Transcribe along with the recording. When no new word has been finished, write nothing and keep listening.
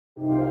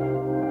Good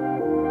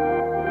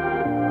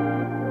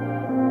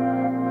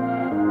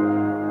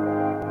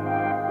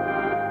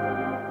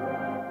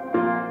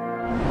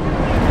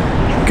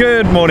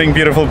morning,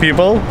 beautiful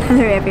people.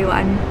 Hello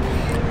everyone.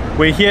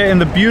 We're here in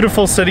the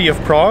beautiful city of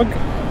Prague.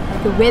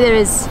 The weather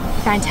is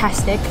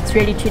fantastic, it's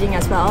really treating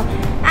us well.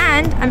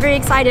 And I'm very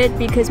excited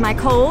because my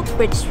cold,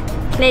 which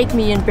plagued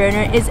me in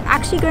Brno, is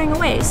actually going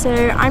away. So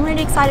I'm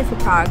really excited for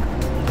Prague.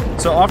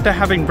 So after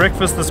having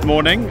breakfast this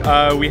morning,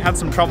 we had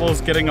some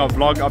troubles getting our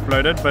vlog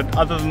uploaded, but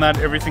other than that,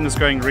 everything is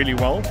going really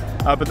well.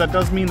 But that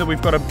does mean that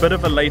we've got a bit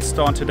of a late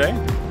start today.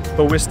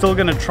 But we're still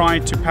going to try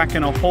to pack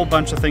in a whole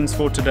bunch of things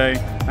for today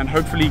and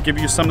hopefully give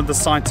you some of the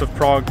sights of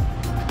Prague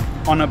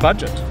on a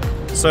budget.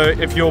 So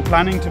if you're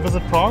planning to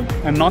visit Prague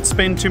and not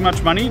spend too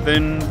much money,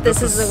 then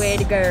this is the way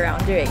to go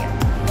around doing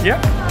it. Yeah,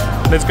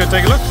 let's go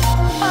take a look.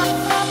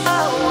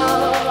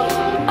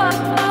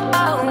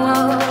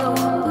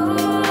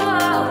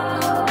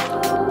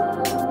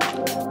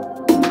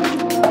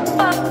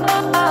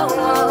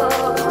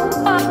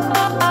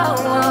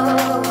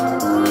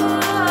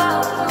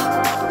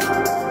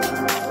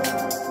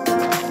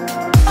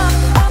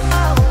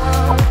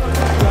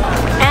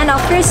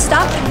 First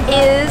stop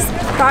is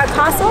Prague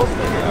Castle.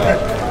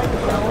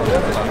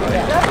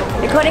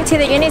 According to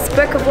the Guinness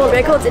Book of World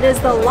Records, it is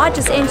the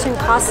largest ancient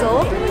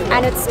castle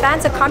and it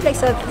spans a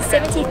complex of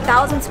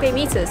 70,000 square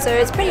meters, so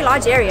it's a pretty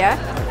large area.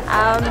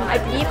 I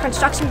believe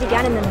construction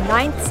began in the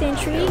 9th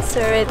century,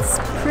 so it's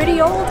pretty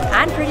old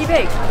and pretty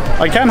big.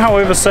 I can,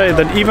 however, say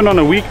that even on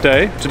a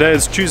weekday, today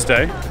is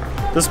Tuesday,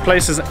 this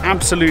place is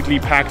absolutely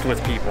packed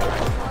with people.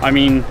 I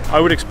mean, I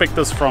would expect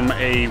this from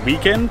a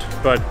weekend,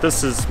 but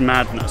this is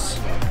madness.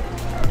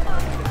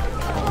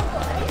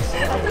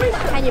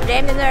 Can you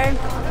blame them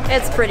though?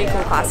 It's a pretty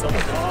cool castle.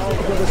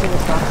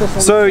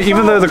 So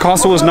even though the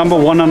castle was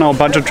 #1 on our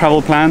budget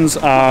travel plans,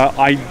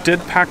 I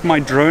did pack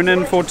my drone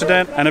in for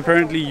today, and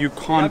apparently you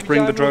can't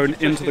bring the drone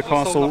into the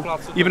castle.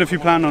 Even if you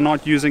plan on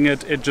not using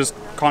it, it just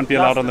can't be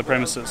allowed on the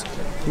premises.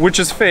 Which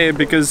is fair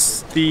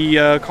because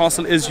the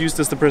castle is used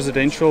as the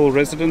presidential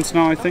residence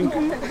now, I think.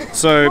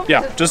 So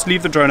yeah, just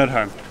leave the drone at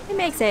home. It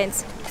makes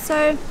sense.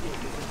 So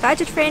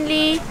budget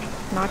friendly,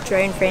 not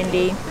drone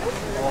friendly.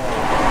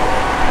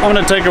 I'm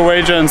going to take a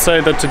wager and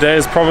say that today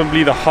is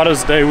probably the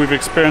hottest day we've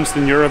experienced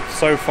in Europe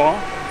so far.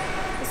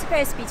 It's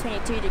supposed to be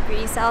 22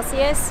 degrees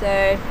Celsius,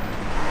 so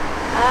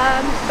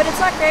but it's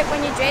not great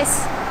when you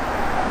dress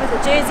with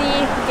a jersey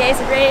in case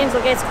it rains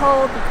or gets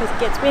cold because it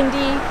gets windy.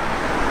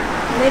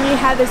 And then you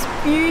have this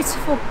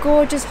beautiful,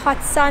 gorgeous,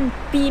 hot sun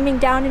beaming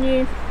down on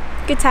you.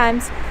 Good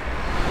times.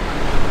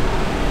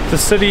 The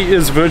city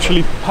is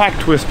virtually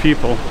packed with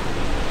people,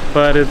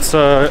 but it's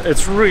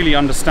really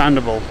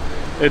understandable.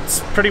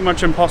 It's pretty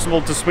much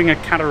impossible to swing a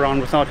cat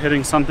around without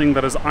hitting something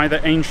that is either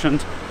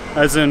ancient,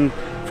 as in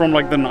from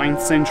like the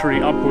 9th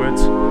century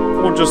upwards,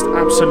 or just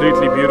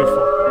absolutely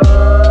beautiful.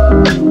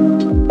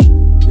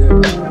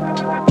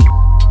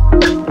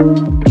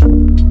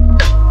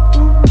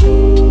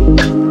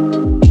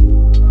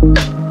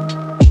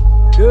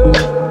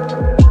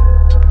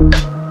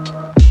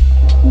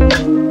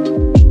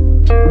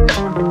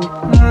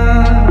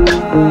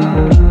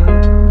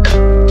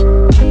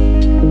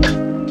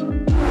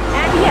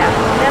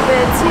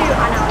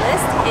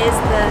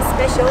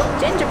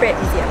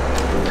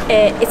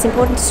 It's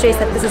important to stress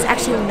that this is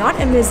actually not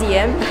a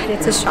museum, but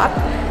it's a shop.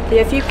 There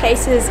are a few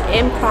places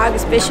in Prague,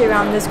 especially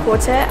around this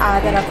quarter,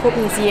 that are called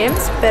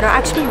museums, but are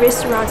actually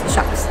restaurants and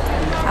shops.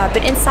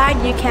 But inside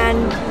you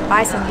can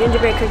buy some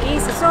gingerbread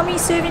cookies. It's normally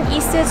served in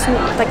Easter, it's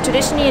like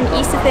traditionally an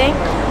Easter thing,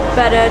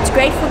 but it's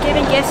great for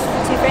giving gifts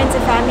to friends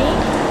and family,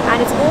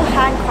 and it's all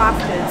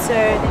handcrafted. So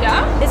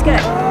yeah, let's go.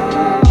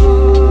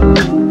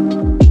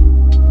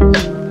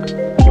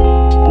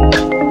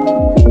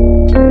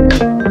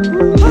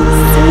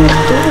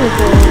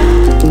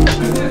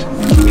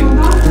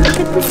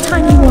 This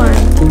tiny one,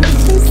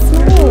 it's so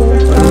small.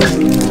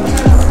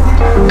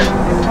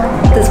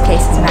 This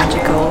place is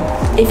magical.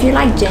 If you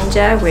like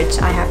ginger, which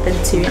I happen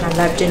to, and I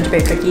love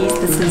gingerbread cookies,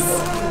 this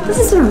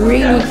is a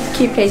really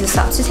cute place to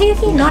stop. So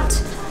technically not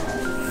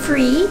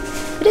free,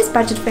 it is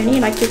budget friendly.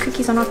 Like your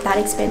cookies are not that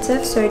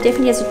expensive, so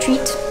definitely as a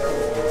treat,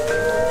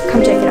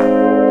 come check it out.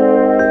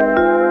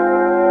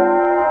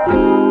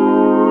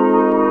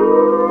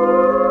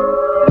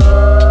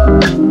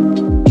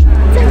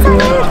 So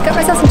excited! Got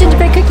myself some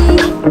gingerbread cookies.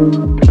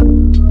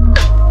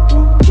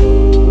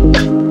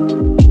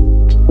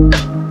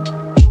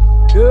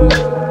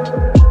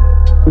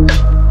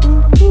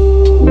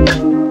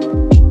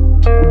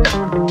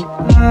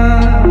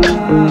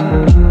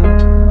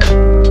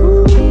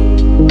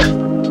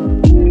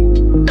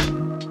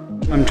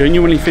 I'm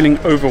genuinely feeling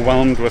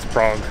overwhelmed with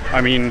Prague.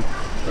 I mean,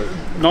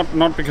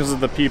 not because of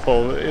the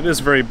people, it is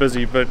very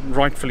busy, but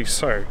rightfully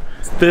so.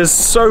 There's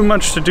so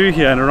much to do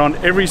here, and around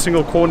every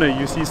single corner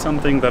you see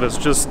something that is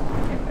just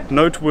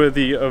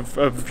noteworthy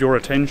of your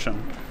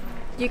attention.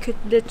 You could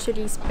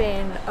literally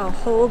spend a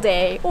whole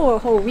day or a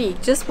whole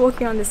week just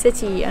walking around the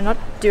city and not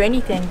do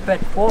anything but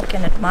walk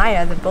and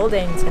admire the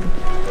buildings and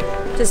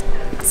just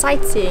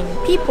sightseeing,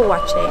 people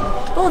watching,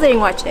 building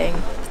watching.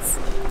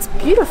 It's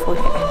beautiful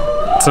here.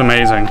 It's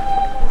amazing. You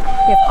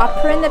have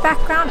opera in the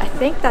background. I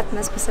think that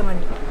must be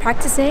someone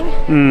practicing.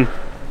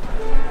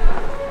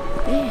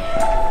 There.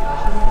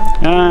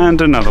 And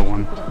another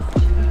one.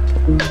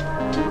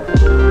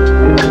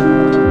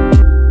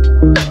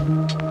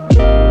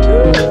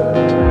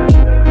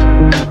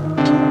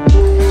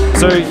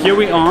 So here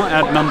we are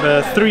at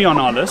number 3 on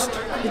our list.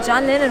 The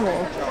John Lennon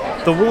Wall.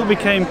 The wall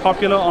became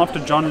popular after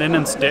John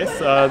Lennon's death.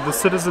 The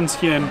citizens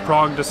here in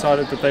Prague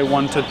decided that they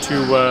wanted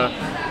to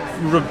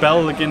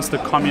rebel against the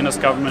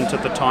communist government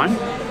at the time.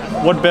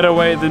 What better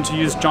way than to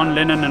use John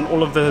Lennon and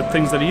all of the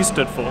things that he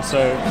stood for?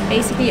 So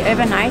basically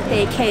overnight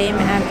they came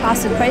and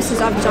plastered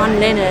posters of John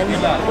Lennon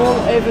all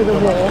over the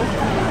wall,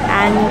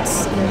 and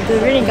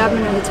the ruling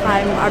government at the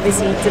time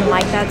obviously didn't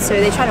like that, so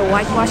they tried to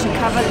whitewash and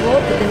cover the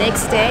wall, but the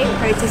next day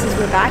protesters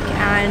were back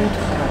and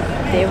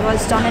there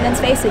was John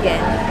Lennon's face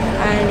again.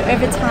 And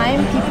over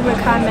time people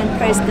would come and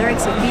post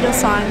lyrics of Beatles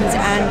songs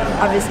and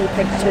obviously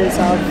pictures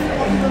of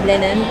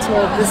Lennon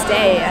till this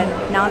day, and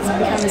now it's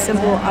become a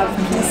symbol of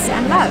peace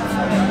and love.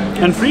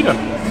 And freedom.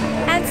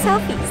 And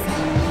selfies.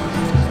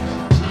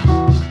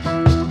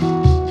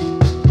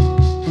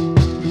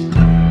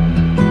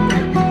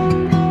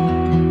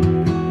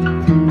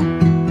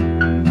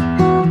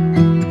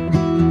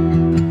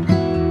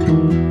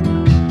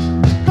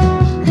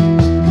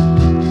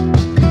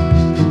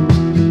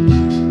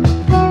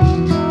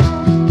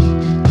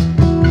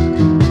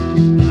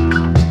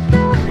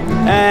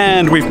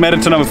 And we've made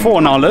it to number 4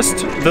 on our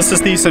list. This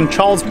is the St.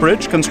 Charles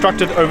Bridge,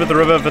 constructed over the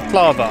river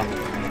Vitlava.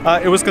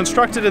 It was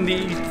constructed in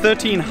the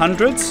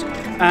 1300s,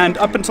 and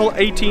up until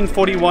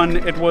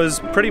 1841 it was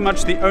pretty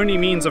much the only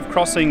means of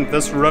crossing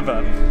this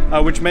river,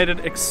 which made it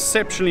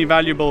exceptionally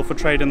valuable for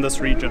trade in this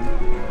region.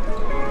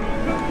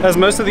 As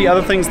most of the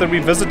other things that we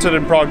visited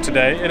in Prague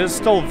today, it is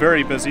still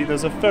very busy.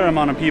 There's a fair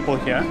amount of people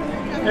here.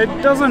 It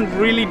doesn't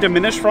really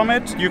diminish from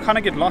it. You kind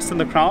of get lost in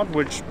the crowd,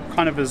 which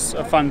kind of is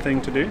a fun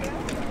thing to do.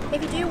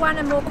 If you do want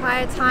a more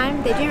quiet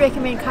time, they do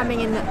recommend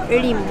coming in the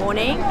early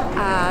morning.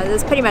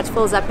 This pretty much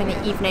fills up in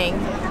the evening,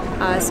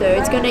 so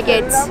it's going to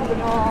get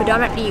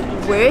predominantly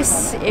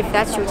worse if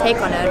that's your take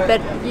on it.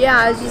 But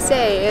yeah, as you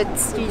say,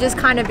 you just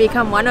kind of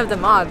become one of the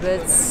mob.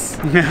 It's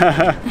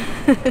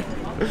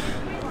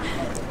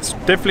It's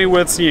definitely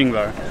worth seeing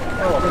though.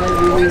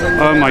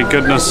 Oh my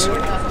goodness,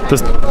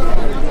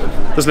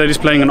 this lady's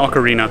playing an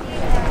ocarina.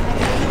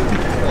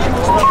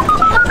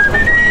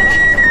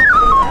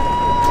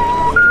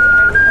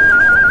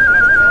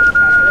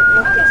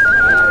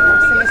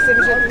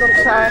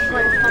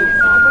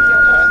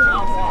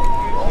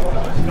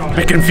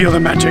 I can feel the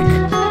magic.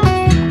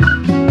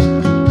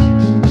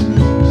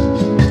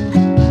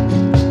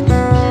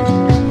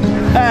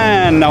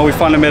 And now we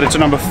finally made it to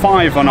number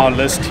 5 on our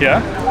list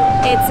here.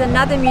 It's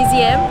another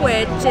museum,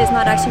 which is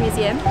not actually a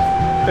museum.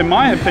 In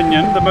my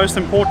opinion, the most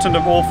important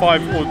of all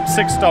 5 or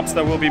 6 stops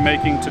that we'll be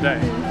making today.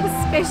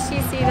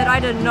 Especially see that I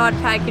did not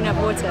pack enough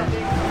water.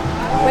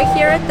 We're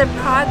here at the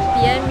Prague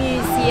Beer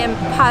Museum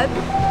pub.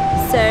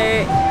 So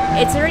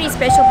it's a really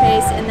special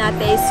place in that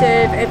they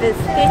serve over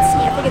 30,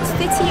 I think it's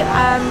 30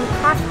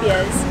 craft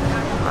beers,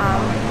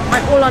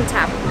 all on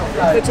tap,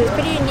 which is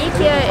pretty unique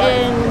here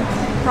in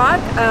Prague.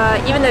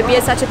 Even though beer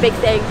is such a big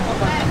thing,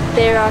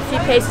 there are a few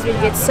places where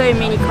you get so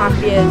many craft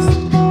beers.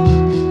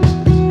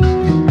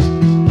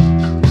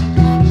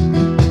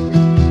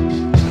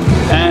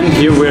 And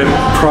here we're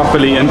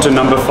properly into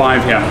number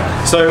 5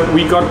 here. So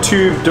we got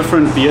 2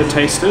 different beer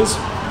tasters.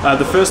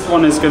 The first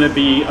one is going to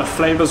be a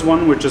flavors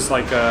one, which is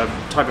like a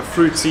type of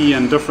fruity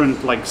and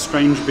different like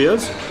strange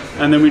beers.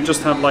 And then we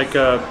just have like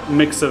a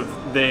mix of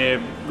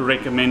their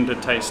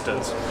recommended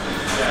tasters.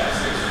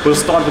 We'll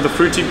start with the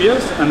fruity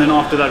beers, and then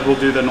after that we'll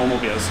do the normal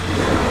beers.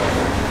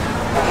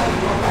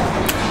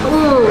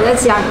 Ooh,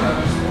 that's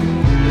yummy.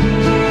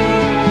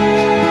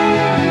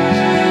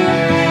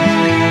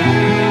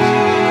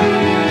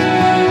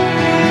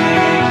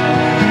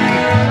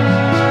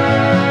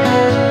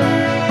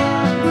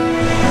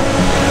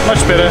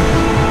 Much better.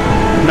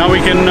 Now we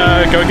can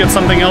go get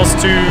something else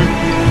to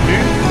do,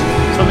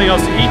 something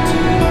else to eat,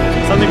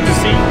 something to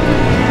see.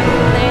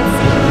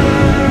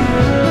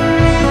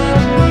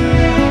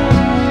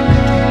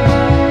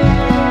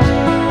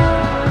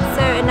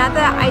 So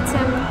another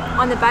item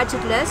on the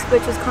budget list,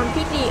 which was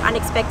completely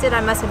unexpected, I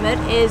must admit,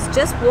 is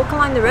just walk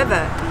along the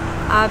river.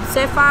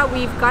 So far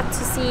we've got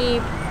to see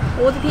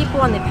all the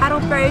people on their paddle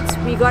boats.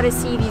 We got to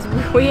see these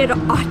weird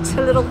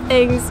otter little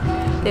things.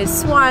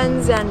 There's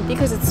swans, and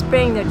because it's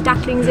spring, there are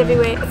ducklings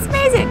everywhere. It's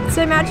amazing, it's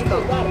so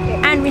magical.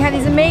 And we have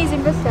these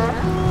amazing vistas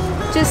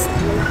just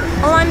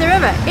along the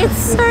river. It's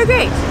so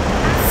great.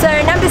 So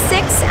number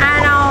 6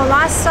 and our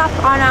last stop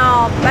on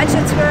our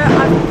budget tour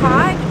of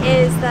Prague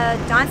is the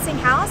dancing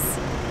house.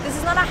 This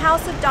is not a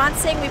house of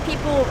dancing where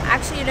people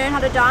actually learn how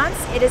to dance.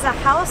 It is a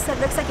house that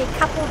looks like a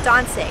couple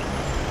dancing.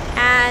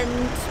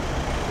 And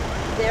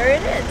there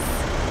it is.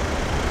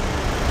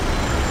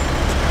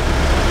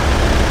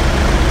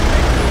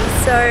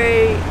 So,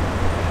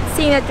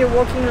 seeing that you're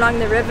walking along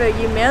the river,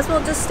 you may as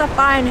well just stop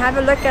by and have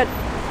a look at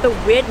the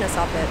weirdness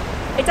of it.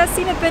 It does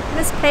seem a bit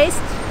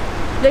misplaced,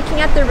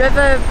 looking at the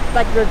river,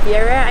 like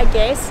Riviera, I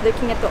guess,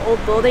 looking at the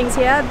old buildings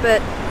here,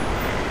 but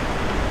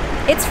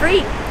it's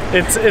free.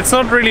 It's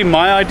not really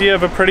my idea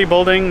of a pretty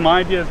building.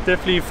 My idea is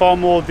definitely far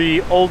more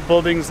the old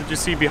buildings that you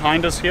see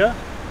behind us here.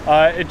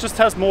 It just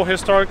has more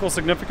historical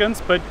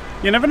significance, but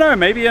you never know,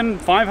 maybe in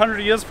 500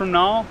 years from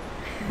now,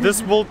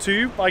 this will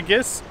too, I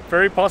guess,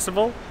 very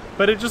possible.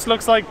 But it just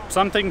looks like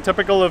something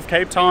typical of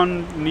Cape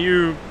Town,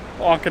 new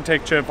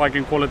architecture, if I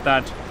can call it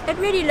that. It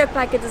really looked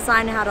like a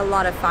designer had a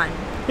lot of fun.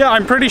 Yeah,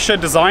 I'm pretty sure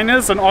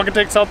designers and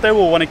architects out there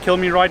will want to kill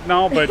me right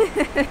now, but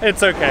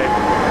it's okay.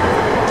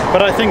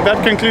 But I think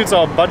that concludes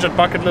our budget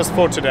bucket list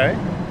for today.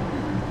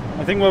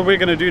 I think what we're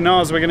going to do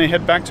now is we're going to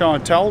head back to our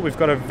hotel. We've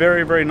got a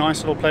very, very nice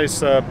little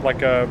place,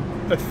 like a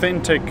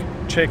authentic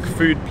Czech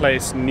food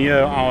place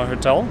near our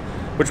hotel,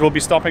 which we'll be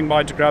stopping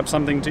by to grab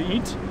something to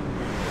eat.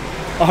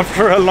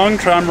 After a long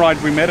tram ride,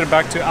 we made it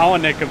back to our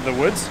neck of the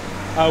woods.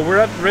 We're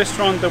at the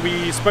restaurant that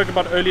we spoke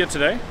about earlier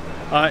today.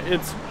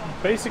 It's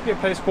basically a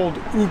place called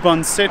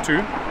Uban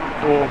Setu,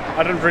 or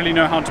I don't really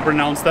know how to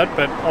pronounce that,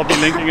 but I'll be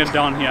linking it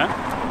down here.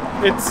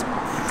 It's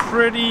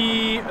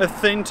pretty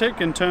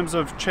authentic in terms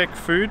of Czech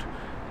food.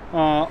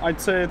 I'd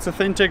say it's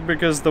authentic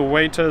because the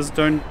waiters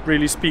don't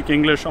really speak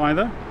English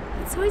either.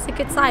 It's always a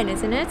good sign,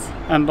 isn't it?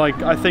 And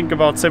like, I think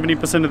about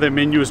 70% of their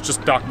menu is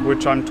just duck,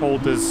 which I'm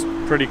told is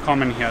pretty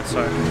common here,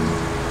 so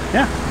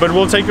yeah. But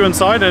we'll take you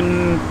inside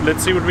and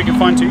let's see what we can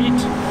find to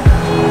eat.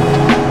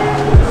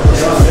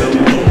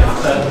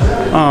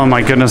 Oh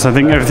my goodness, I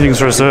think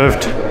everything's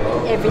reserved.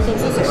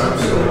 Everything's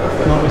reserved.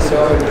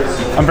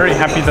 I'm very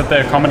happy that they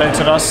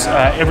accommodated us.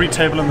 Every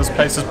table in this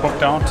place is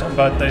booked out,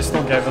 but they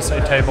still gave us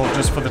a table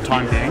just for the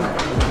time being.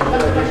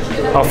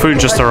 Our food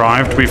just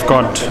arrived. We've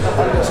got...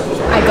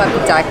 I got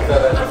the duck.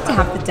 I have to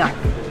have the duck.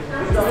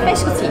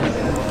 Specialty.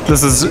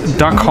 This is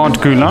duck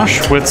hot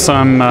goulash with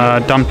some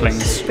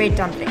dumplings. Bread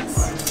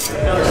dumplings.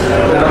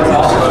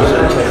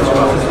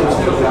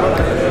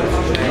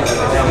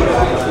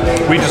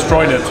 We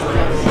destroyed it.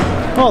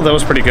 Oh, that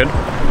was pretty good.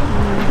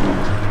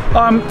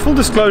 Full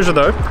disclosure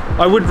though,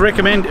 I would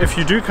recommend if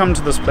you do come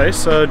to this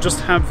place, just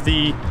have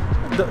the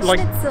like,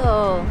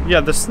 schnitzel.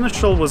 Yeah, the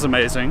schnitzel was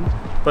amazing,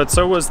 but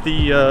so was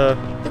the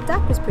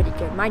duck was pretty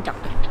good. My duck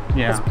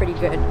was pretty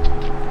good.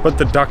 But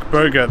the duck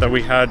burger that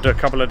we had a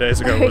couple of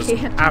days ago was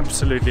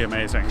absolutely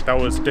amazing. That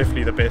was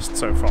definitely the best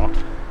so far.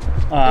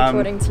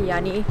 According to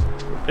Jannie.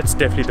 It's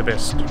definitely the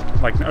best,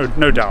 like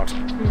no doubt.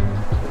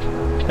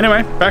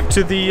 Anyway, back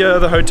to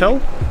the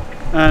hotel,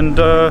 and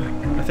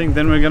I think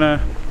then we're gonna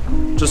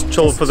just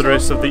chill for the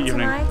rest of the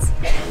evening.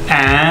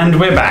 And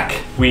we're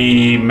back.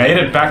 We made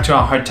it back to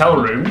our hotel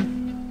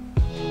room.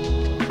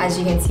 As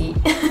you can see.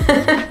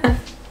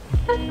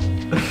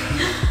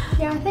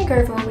 Yeah, I think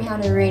overall we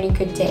had a really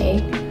good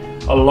day.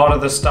 A lot of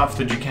the stuff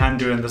that you can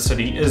do in the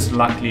city is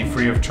luckily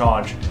free of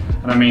charge.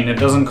 And I mean, it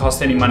doesn't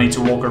cost any money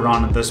to walk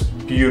around in this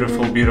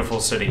beautiful,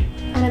 beautiful city.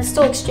 And it's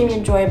still extremely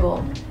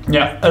enjoyable.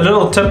 Yeah, a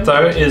little tip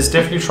though is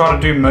definitely try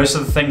to do most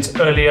of the things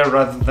earlier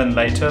rather than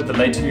later. The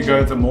later you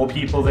go, the more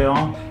people there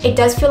are. It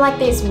does feel like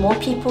there's more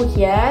people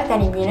here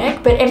than in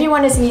Munich, but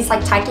everyone is in these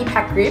like tightly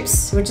packed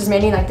groups, which is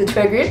mainly like the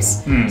tour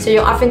groups. So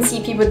you'll often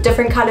see people with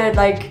different colored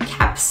like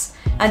caps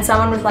and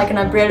someone with like an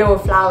umbrella or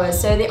flowers.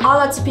 So there are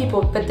lots of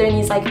people, but they're in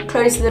these like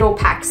close little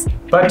packs.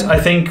 But I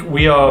think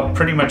we are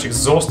pretty much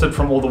exhausted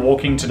from all the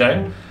walking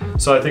today.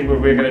 So I think what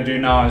we're going to do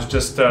now is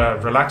just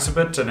relax a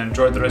bit and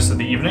enjoy the rest of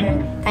the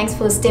evening. Thanks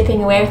for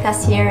stepping away with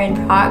us here in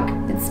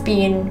Prague. It's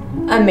been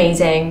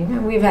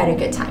amazing. We've had a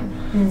good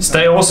time.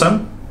 Stay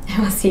awesome.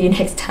 We'll see you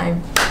next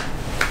time.